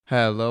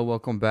Hello,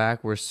 welcome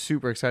back. We're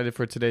super excited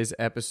for today's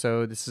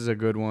episode. This is a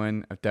good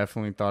one. I've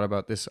definitely thought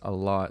about this a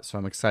lot, so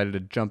I'm excited to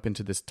jump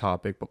into this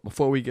topic. But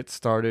before we get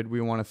started,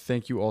 we want to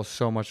thank you all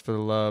so much for the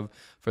love,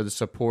 for the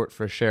support,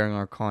 for sharing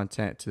our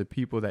content to the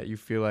people that you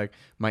feel like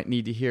might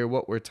need to hear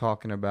what we're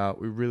talking about.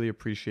 We really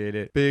appreciate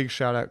it. Big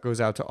shout out goes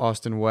out to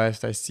Austin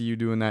West. I see you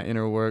doing that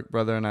inner work,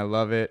 brother, and I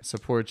love it.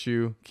 Support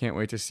you. Can't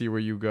wait to see where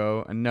you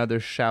go. Another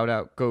shout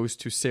out goes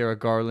to Sarah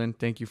Garland.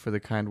 Thank you for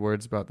the kind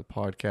words about the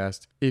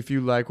podcast. If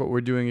you like what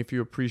we're doing, if you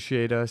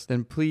appreciate us,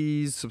 then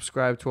please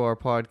subscribe to our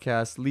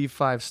podcast, leave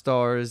 5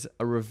 stars,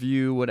 a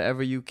review,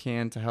 whatever you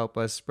can to help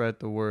us spread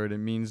the word. It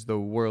means the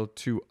world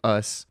to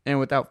us. And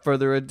without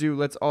further ado,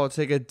 let's all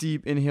take a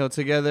deep inhale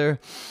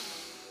together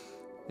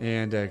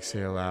and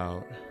exhale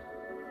out.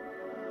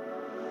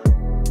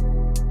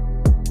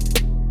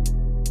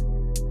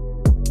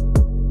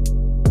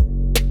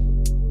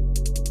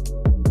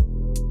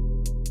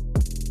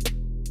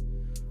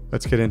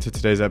 Let's get into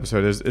today's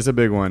episode. It's a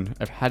big one.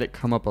 I've had it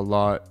come up a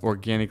lot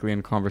organically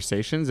in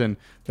conversations, and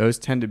those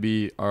tend to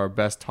be our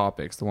best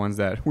topics, the ones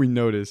that we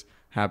notice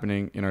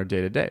happening in our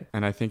day-to-day.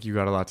 And I think you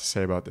got a lot to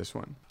say about this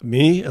one.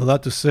 Me? A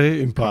lot to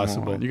say?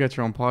 Impossible. You got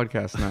your own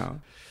podcast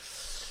now.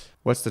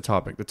 What's the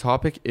topic? The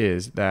topic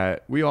is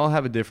that we all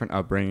have a different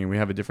upbringing. We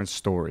have a different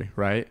story,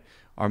 right?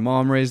 Our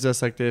mom raised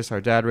us like this. Our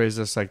dad raised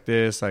us like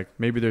this. Like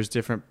maybe there's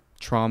different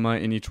trauma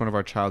in each one of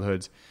our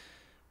childhoods.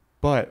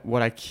 But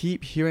what I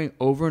keep hearing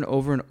over and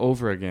over and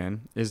over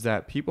again is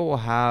that people will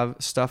have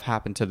stuff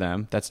happen to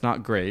them that's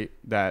not great,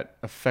 that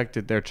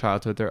affected their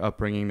childhood, their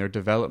upbringing, their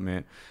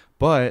development.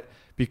 But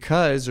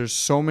because there's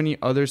so many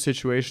other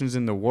situations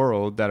in the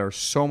world that are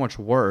so much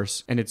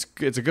worse, and it's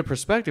a good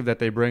perspective that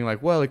they bring,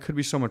 like, well, it could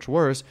be so much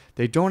worse,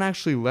 they don't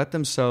actually let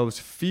themselves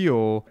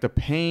feel the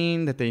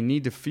pain that they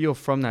need to feel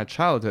from that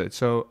childhood.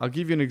 So I'll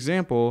give you an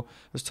example.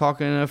 I was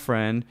talking to a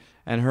friend,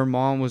 and her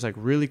mom was like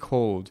really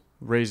cold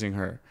raising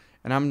her.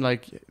 And I'm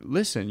like,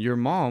 listen, your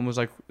mom was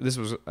like, this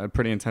was a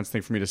pretty intense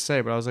thing for me to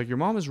say, but I was like, your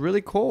mom is really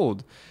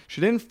cold.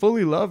 She didn't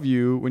fully love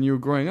you when you were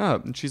growing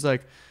up. And she's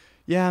like,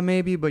 yeah,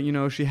 maybe, but you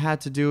know, she had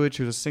to do it.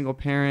 She was a single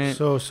parent.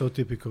 So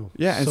typical.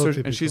 Yeah, and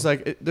typical. And she's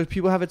like, the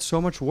people have it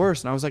so much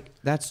worse. And I was like,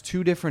 that's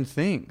two different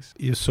things.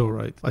 You're so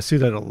right. I see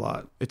that a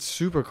lot. It's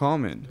super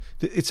common.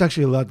 It's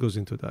actually a lot goes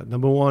into that.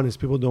 Number one is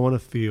people don't want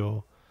to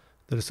feel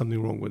that there's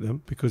something wrong with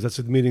them, because that's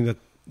admitting that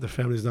the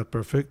family is not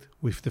perfect.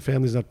 If the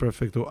family is not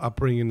perfect, or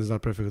upbringing is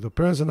not perfect, or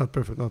parents are not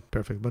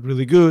perfect, but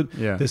really good,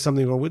 there's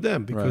something wrong with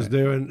them, because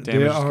they are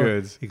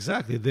goods.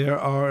 Exactly. They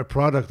are a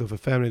product of a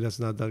family that's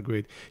not that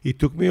great. It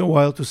took me a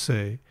while to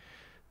say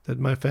that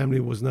my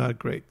family was not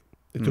great.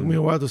 It took me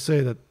a while to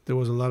say that there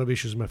was a lot of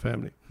issues in my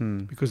family,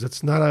 because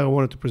that's not how I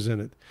wanted to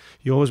present it.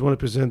 You always want to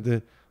present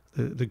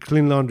the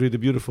clean laundry, the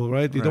beautiful,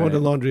 right? You don't want the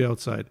laundry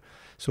outside.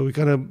 So we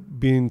kind of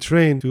been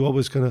trained to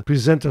always kind of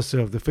present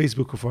ourselves, the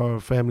Facebook of our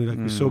family, like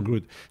we're so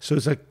good. So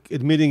it's like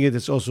admitting it.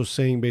 It's also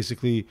saying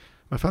basically,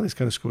 my family's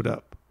kind of screwed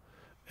up,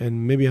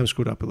 and maybe I'm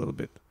screwed up a little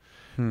bit.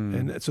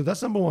 And so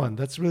that's number one.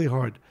 That's really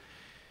hard.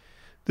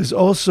 There's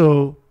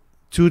also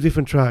 2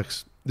 different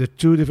tracks. There are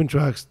 2 different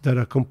tracks that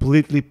are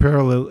completely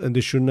parallel, and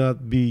they should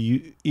not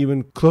be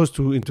even close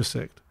to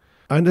intersect.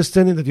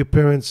 Understanding that your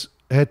parents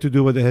had to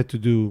do what they had to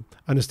do,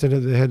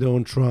 understanding that they had their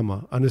own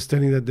trauma,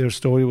 understanding that their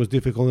story was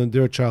difficult in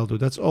their childhood.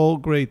 That's all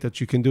great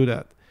that you can do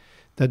that.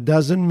 That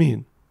doesn't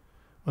mean,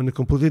 on a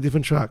completely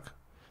different track,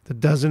 that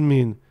doesn't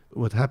mean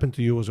what happened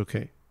to you was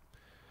okay.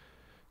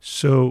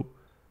 So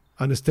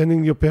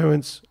understanding your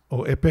parents,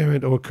 or a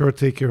parent, or a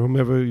caretaker,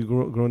 whomever you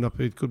grown up,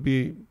 it could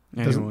be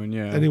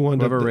anyone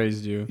whoever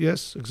raised you.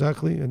 Yes,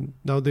 exactly. And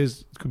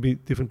nowadays it could be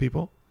different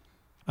people.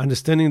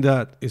 Understanding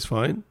that is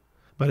fine.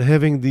 But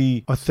having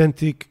the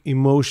authentic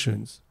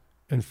emotions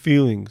and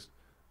feelings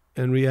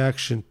and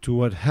reaction to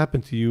what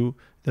happened to you,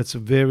 that's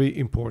very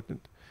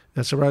important.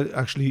 That's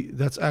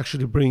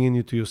actually bringing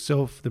you to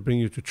yourself, that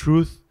bringing you to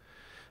truth,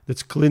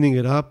 that's cleaning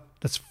it up,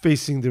 that's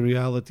facing the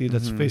reality,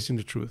 that's facing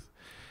the truth.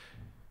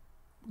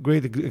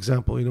 Great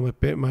example. You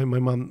know, my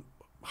mom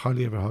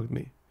hardly ever hugged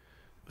me.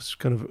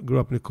 Kind of grew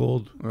up in a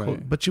cold,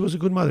 but she was a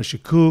good mother. She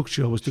cooked.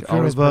 She always took care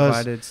of us.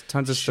 Provided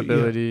tons of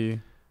stability. Yeah.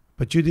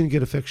 But you didn't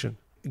get affection.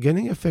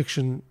 Getting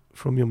affection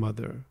from your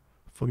mother,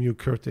 from your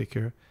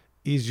caretaker,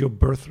 is your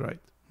birthright.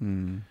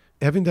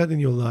 Having that in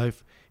your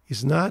life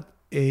is not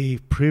a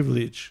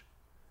privilege.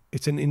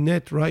 It's an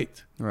innate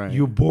right.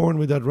 You're born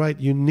with that right.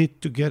 You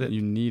need to get it.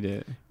 You need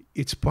it.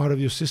 It's part of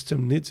your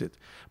system, needs it.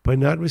 By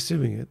not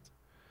receiving it,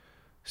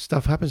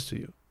 stuff happens to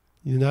you.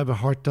 You have a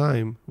hard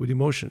time with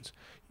emotions.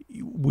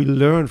 We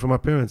learn from our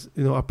parents.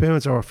 You know, our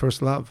parents are our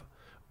first love.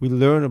 We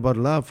learn about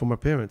love from our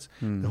parents.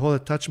 The whole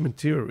attachment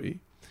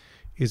theory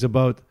is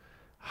about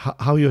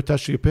how you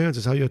attach to your parents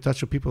is how you attach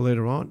to people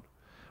later on,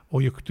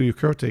 or to your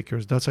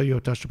caretakers. That's how you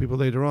attach to people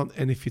later on.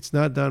 And if it's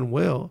not done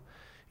well,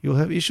 you'll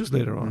have issues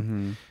later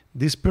on.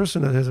 This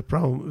person that has a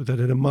problem, that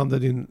had a mom that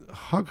didn't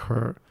hug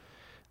her,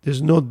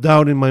 there's no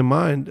doubt in my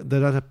mind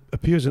that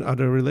appears in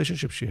other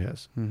relationships she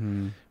has,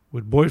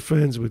 with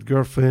boyfriends, with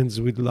girlfriends,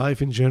 with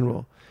life in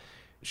general.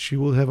 she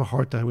will have a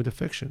hard time with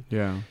affection.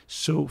 Yeah.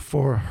 So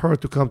for her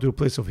to come to a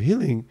place of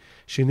healing,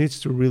 she needs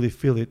to really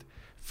feel it,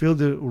 feel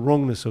the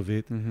wrongness of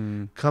it,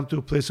 come to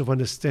a place of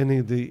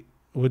understanding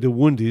where the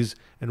wound is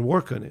and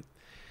work on it.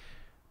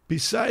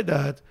 Beside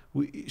that,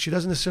 she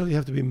doesn't necessarily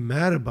have to be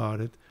mad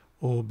about it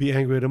or be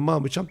angry at her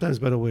mom, which sometimes,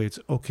 by the way, it's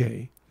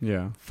okay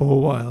for a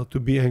while to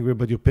be angry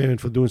about your parent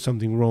for doing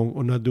something wrong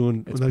or not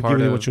giving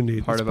you what you need.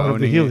 It's part of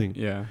the healing.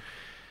 Yeah.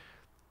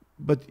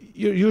 But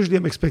usually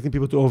I'm expecting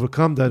people to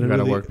overcome that. You and got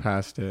to really work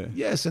past it.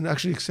 Yes, and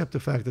actually accept the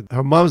fact that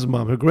her mom's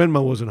mom, her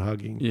grandma wasn't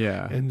hugging.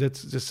 Yeah. And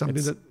that's just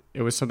something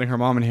it was something her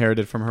mom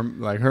inherited from her,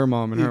 like her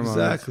mom and her mom.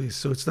 Exactly.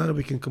 So it's not that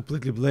we can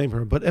completely blame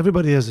her, but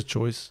everybody has a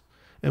choice.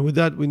 And with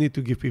that, we need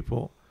to give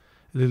people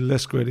a little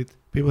less credit.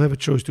 People have a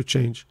choice to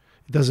change.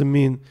 It doesn't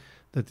mean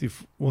that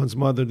if one's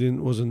mother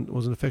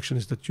wasn't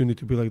affectionate, that you need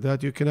to be like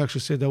that. You can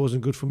actually say, that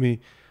wasn't good for me.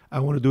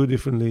 I want to do it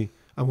differently.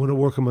 I want to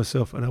work on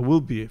myself, and I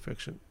will be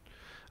affectionate.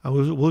 I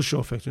will show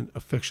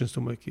affections to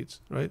my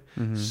kids, right?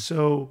 Mm-hmm.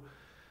 So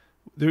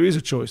there is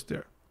a choice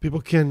there. People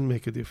can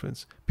make a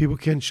difference. People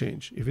can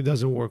change if it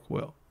doesn't work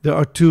well. There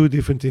are two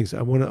different things.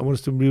 I want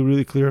us to be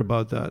really clear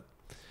about that.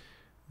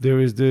 There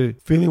is the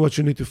feeling what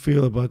you need to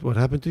feel about what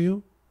happened to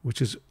you, which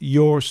is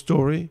your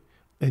story,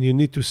 and you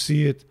need to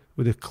see it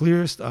with the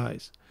clearest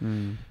eyes.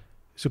 Mm.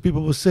 So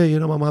people will say,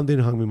 my mom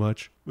didn't hug me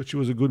much, but she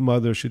was a good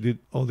mother. She did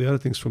all the other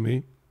things for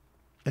me.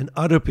 And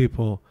other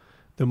people,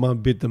 the mom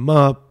beat them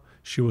up.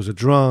 She was a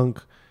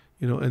drunk,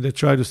 and they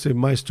try to say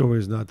my story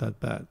is not that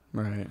bad.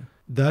 Right.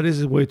 That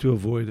is a way to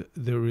avoid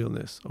the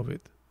realness of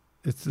it.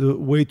 It's the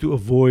way to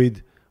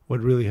avoid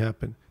what really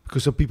happened,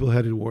 because some people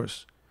had it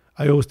worse.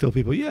 I always tell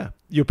people,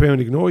 your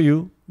parent ignored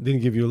you,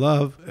 didn't give you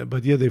love,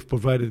 but they've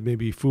provided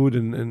maybe food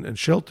and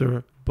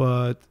shelter,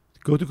 but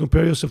go to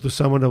compare yourself to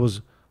someone that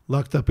was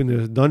locked up in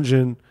a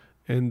dungeon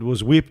and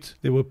was whipped.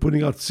 They were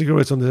putting out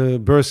cigarettes on the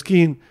bare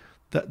skin.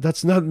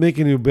 That's not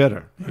making you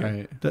better.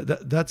 Right.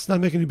 That's not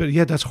making you better.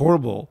 Yeah, that's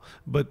horrible,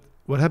 but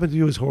what happened to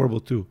you is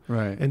horrible too.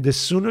 Right. And the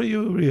sooner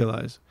you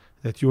realize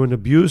that you're an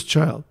abused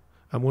child,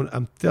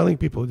 I'm telling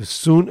people, as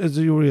soon as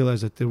you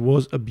realize that there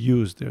was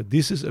abuse there,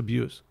 this is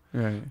abuse.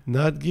 Right.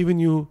 Not giving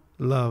you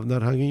love,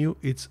 not hugging you,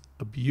 it's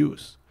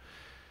abuse.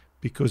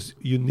 Because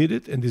you need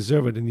it and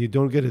deserve it, and you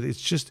don't get it.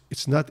 It's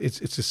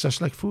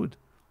just like food.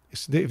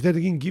 If they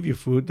didn't give you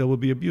food, that will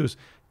be abuse.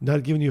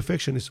 Not giving you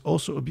affection is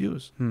also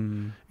abuse.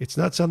 It's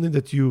not something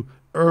that you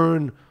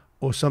earn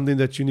or something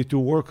that you need to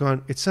work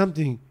on. It's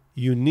something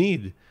you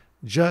need,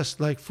 just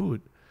like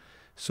food.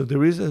 So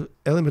there is an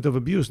element of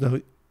abuse. Now,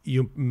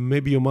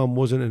 maybe your mom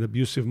wasn't an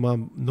abusive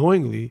mom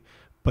knowingly,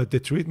 but the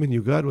treatment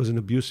you got was an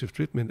abusive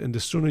treatment. And the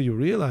sooner you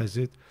realize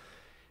it,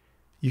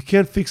 you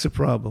can't fix a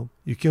problem.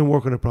 You can't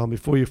work on a problem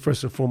before you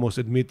first and foremost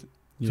admit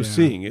to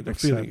seeing it or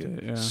feeling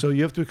it. Yeah. So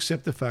you have to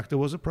accept the fact there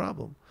was a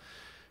problem.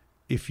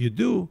 If you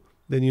do,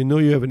 then you know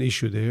you have an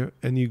issue there,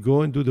 and you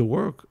go and do the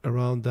work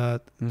around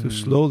that to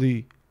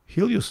slowly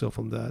heal yourself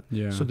from that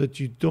so that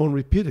you don't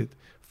repeat it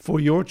for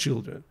your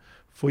children,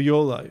 for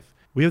your life.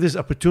 We have this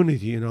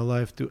opportunity in our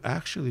life to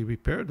actually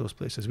repair those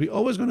places. We're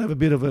always going to have a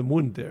bit of a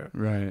wound there.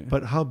 Right.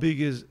 But how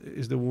big is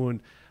the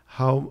wound?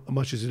 How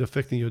much is it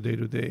affecting your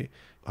day-to-day?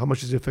 How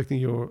much is it affecting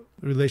your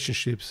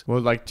relationships?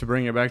 Well, like, to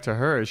bring it back to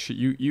her,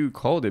 you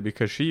called it,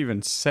 because she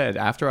even said,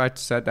 after I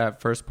said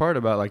that first part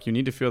about, like, you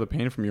need to feel the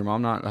pain from your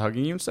mom not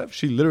hugging you and stuff,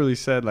 she literally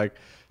said, like,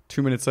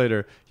 2 minutes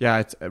later,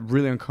 it's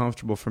really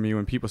uncomfortable for me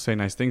when people say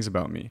nice things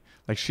about me.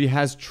 Like, she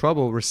has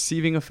trouble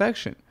receiving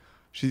affection.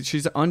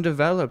 She's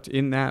undeveloped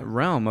in that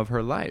realm of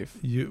her life.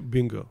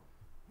 Bingo.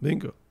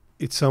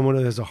 It's someone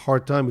that has a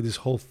hard time with this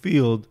whole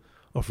field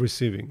of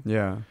receiving.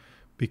 Yeah.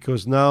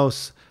 Because now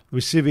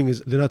receiving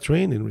they're not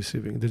trained in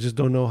receiving. They just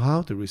don't know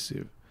how to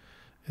receive.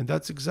 And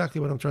that's exactly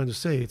what I'm trying to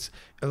say. It's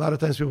a lot of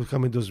times people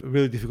come in those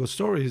really difficult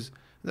stories.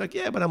 They're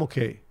like, but I'm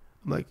okay.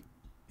 I'm like,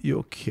 you're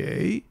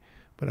okay?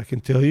 But I can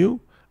tell you,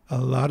 a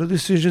lot of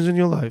decisions in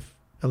your life,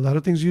 a lot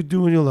of things you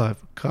do in your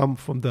life come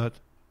from that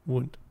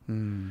wound.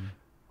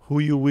 Who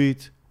you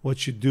with,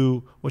 what you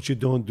do, what you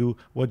don't do,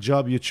 what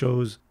job you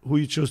chose, who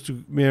you chose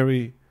to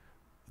marry,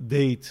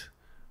 date,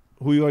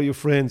 who are your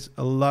friends,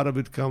 a lot of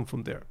it come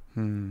from there.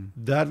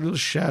 That little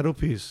shadow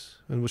piece,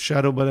 and with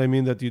shadow, but I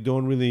mean that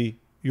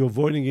you're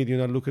avoiding it, you're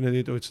not looking at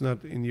it, or it's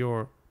not in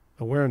your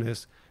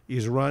awareness,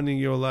 is running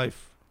your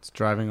life. It's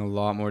driving a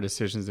lot more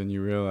decisions than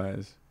you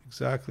realize.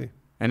 Exactly.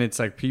 And it's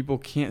like people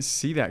can't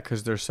see that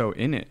because they're so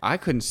in it. I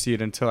couldn't see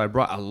it until I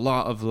brought a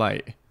lot of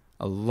light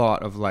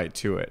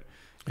to it.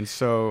 And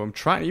so I'm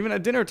trying, even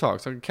at dinner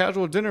talks, like a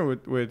casual dinner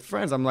with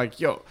friends, I'm like,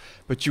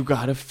 but you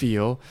got to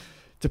feel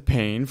the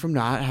pain from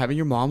not having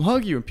your mom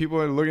hug you. And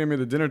people are looking at me at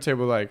the dinner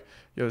table like,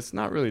 it's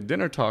not really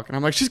dinner talk. And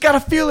I'm like, she's got to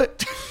feel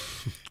it.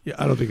 Yeah,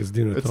 I don't think it's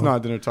dinner talk. It's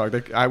not dinner talk.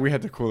 We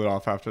had to cool it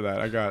off after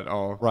that. I got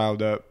all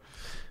riled up.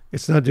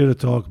 It's not dinner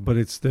talk, but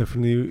it's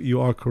definitely,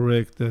 you are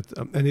correct that,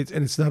 and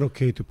it's not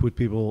okay to put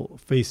people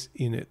face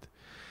in it.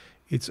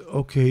 It's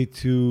okay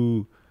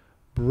to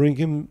bring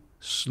him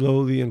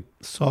slowly and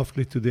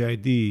softly to the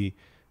idea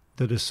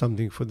that there's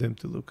something for them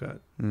to look at.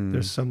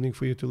 There's something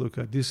for you to look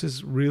at. This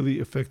is really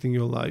affecting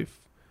your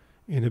life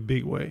in a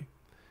big way.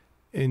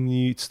 And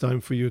it's time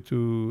for you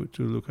to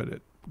look at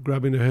it.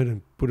 Grabbing their head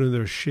and putting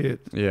their shit.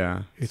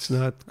 Yeah. It's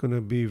not going to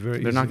be very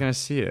easy. They're not going to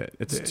see it.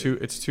 It's too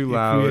You're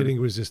loud.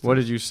 creating resistance. What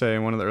did you say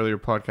in one of the earlier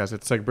podcasts?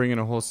 It's like bringing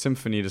a whole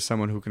symphony to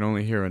someone who can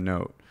only hear a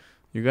note.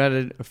 You got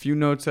a few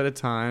notes at a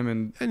time.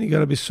 And you got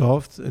to be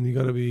soft and you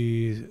got to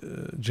be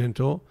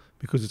gentle,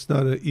 because it's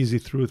not an easy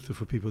truth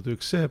for people to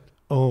accept.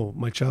 Oh,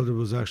 my childhood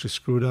was actually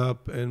screwed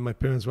up and my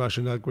parents were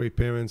actually not great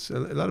parents. A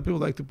lot of people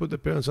like to put their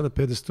parents on a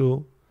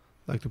pedestal,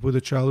 like to put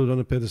their childhood on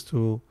a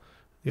pedestal.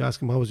 You ask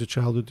them, how was your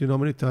childhood? You know,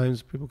 many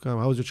times people come,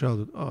 how was your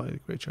childhood? Oh, I had a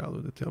great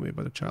childhood. They tell me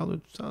about the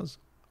childhood. Sounds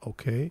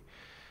okay.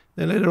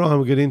 Then later on,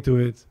 we get into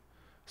it.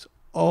 So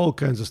all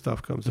kinds of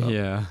stuff comes up.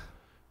 yeah.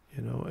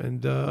 You know,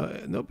 and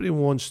nobody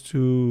wants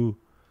to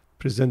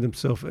present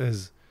themselves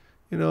as,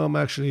 you know, I'm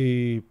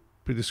actually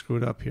pretty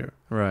screwed up here.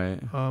 Right.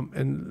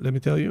 And let me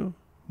tell you,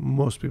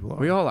 most people are.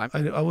 We all.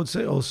 I would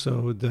say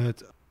also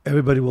that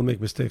everybody will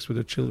make mistakes with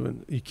their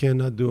children. You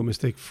cannot do a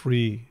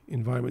mistake-free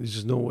environment. There's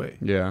just no way.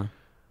 Yeah.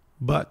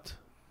 But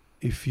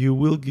if you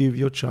will give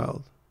your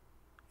child,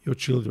 your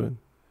children,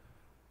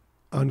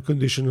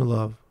 unconditional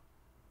love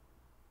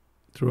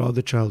throughout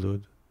the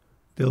childhood,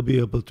 they'll be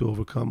able to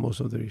overcome most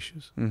of their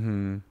issues.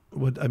 Mm-hmm.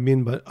 What I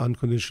mean by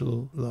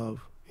unconditional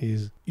love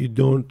is you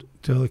don't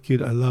tell a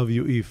kid, I love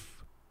you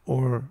if,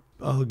 or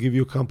I'll give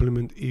you a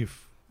compliment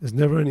if. There's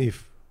never an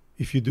if.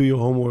 If you do your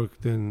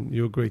homework, then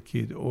you're a great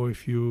kid. Or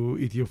if you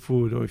eat your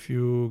food, or if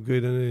you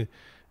get an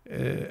grade,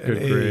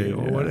 A,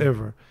 or yeah.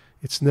 whatever.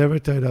 It's never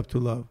tied up to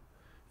love.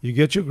 You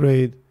get your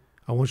grade.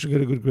 I want you to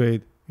get a good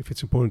grade if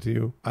it's important to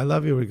you. I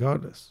love you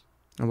regardless.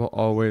 I will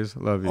always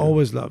love you.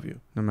 Always love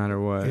you. No matter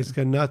what. It's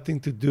got nothing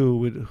to do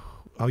with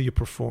how you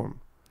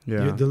perform.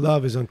 Yeah. The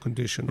love is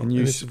unconditional. And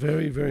And it's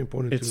very, very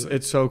important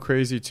It's so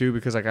crazy too,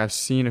 because like I've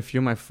seen a few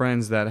of my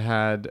friends that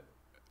had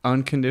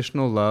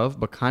unconditional love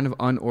but kind of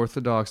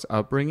unorthodox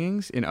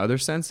upbringings in other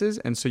senses,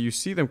 and so you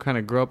see them kind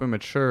of grow up and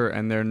mature,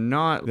 and they're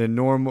not the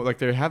normal, like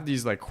they have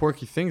these like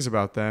quirky things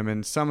about them,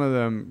 and some of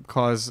them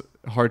cause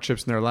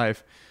hardships in their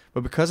life,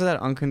 but because of that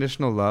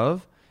unconditional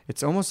love,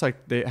 it's almost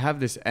like they have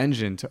this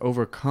engine to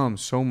overcome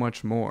so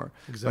much more.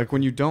 Exactly. Like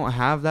when you don't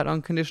have that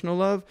unconditional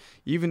love,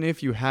 even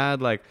if you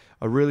had like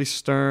a really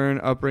stern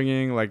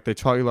upbringing, like they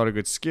taught you a lot of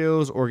good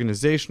skills,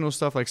 organizational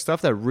stuff, like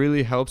stuff that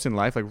really helps in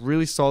life, like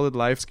really solid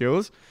life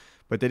skills,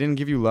 but they didn't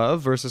give you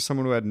love, versus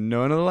someone who had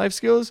none of the life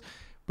skills,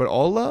 but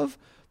all love.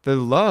 The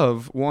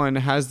love one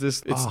has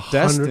this, it's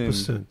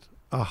destined.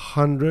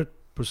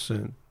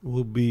 100%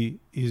 will be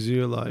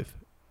easier life,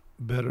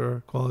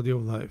 better quality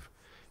of life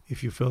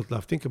if you felt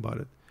love. Think about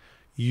it.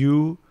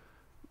 You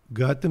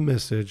got the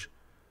message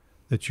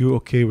that you're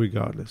okay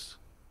regardless.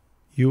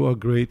 You are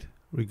great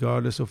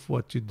regardless of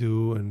what you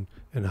do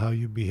and how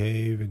you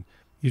behave. And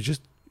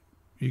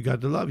you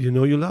got the love. You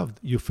know you loved.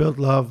 You felt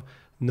love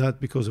not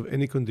because of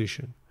any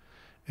condition.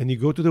 And you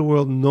go to the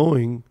world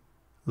knowing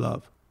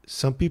love.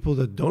 Some people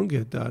that don't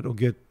get that or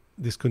get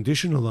this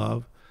conditional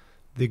love,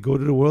 they go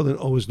to the world and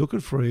always looking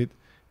for it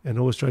and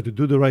always try to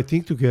do the right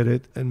thing to get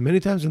it. And many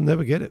times they'll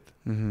never get it.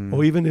 Mm-hmm.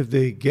 Or even if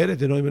they get it,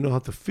 they don't even know how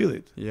to feel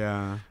it.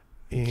 Yeah.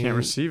 And Can't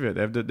receive it.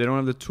 They don't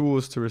have the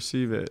tools to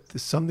receive it.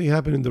 there's something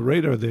happened in the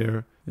radar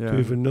there Yeah. to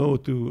even know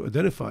to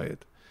identify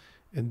it.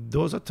 And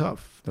those are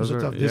tough. Those are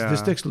tough. This yeah.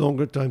 takes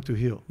longer time to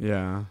heal.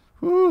 Yeah.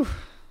 Whew.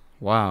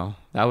 Wow.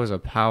 That was a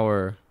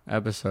power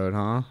episode,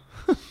 huh?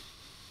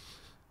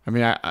 I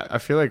mean, I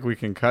feel like we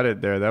can cut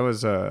it there. That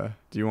was do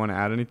you want to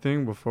add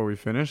anything before we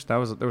finish? There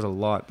was a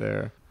lot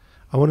there.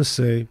 I want to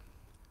say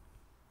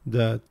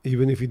that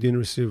even if you didn't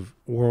receive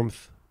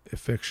warmth,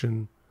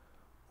 affection,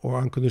 or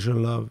unconditional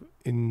love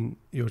in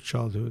your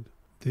childhood,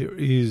 there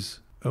is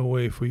a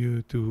way for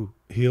you to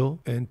heal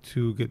and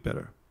to get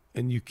better.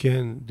 And you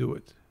can do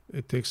it.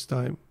 It takes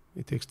time.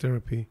 It takes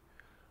therapy.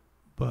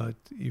 But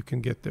you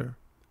can get there.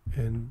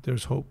 And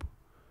there's hope.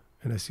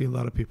 And I see a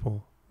lot of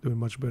people doing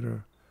much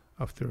better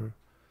after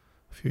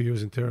a few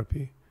years in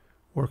therapy,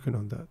 working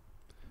on that.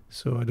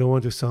 So I don't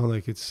want to sound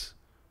like it's,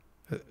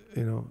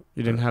 You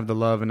didn't have the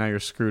love and now you're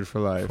screwed for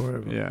life.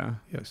 Forever. Yeah.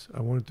 Yes, I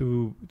wanted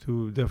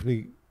to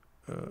definitely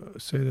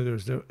say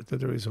that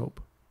there is hope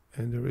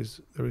and there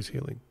is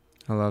healing.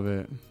 I love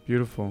it.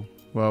 Beautiful.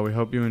 Well, we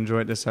hope you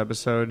enjoyed this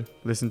episode.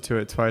 Listen to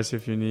it twice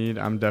if you need.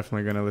 I'm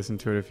definitely going to listen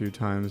to it a few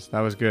times.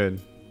 That was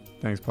good.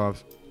 Thanks,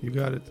 Pops. You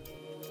got it.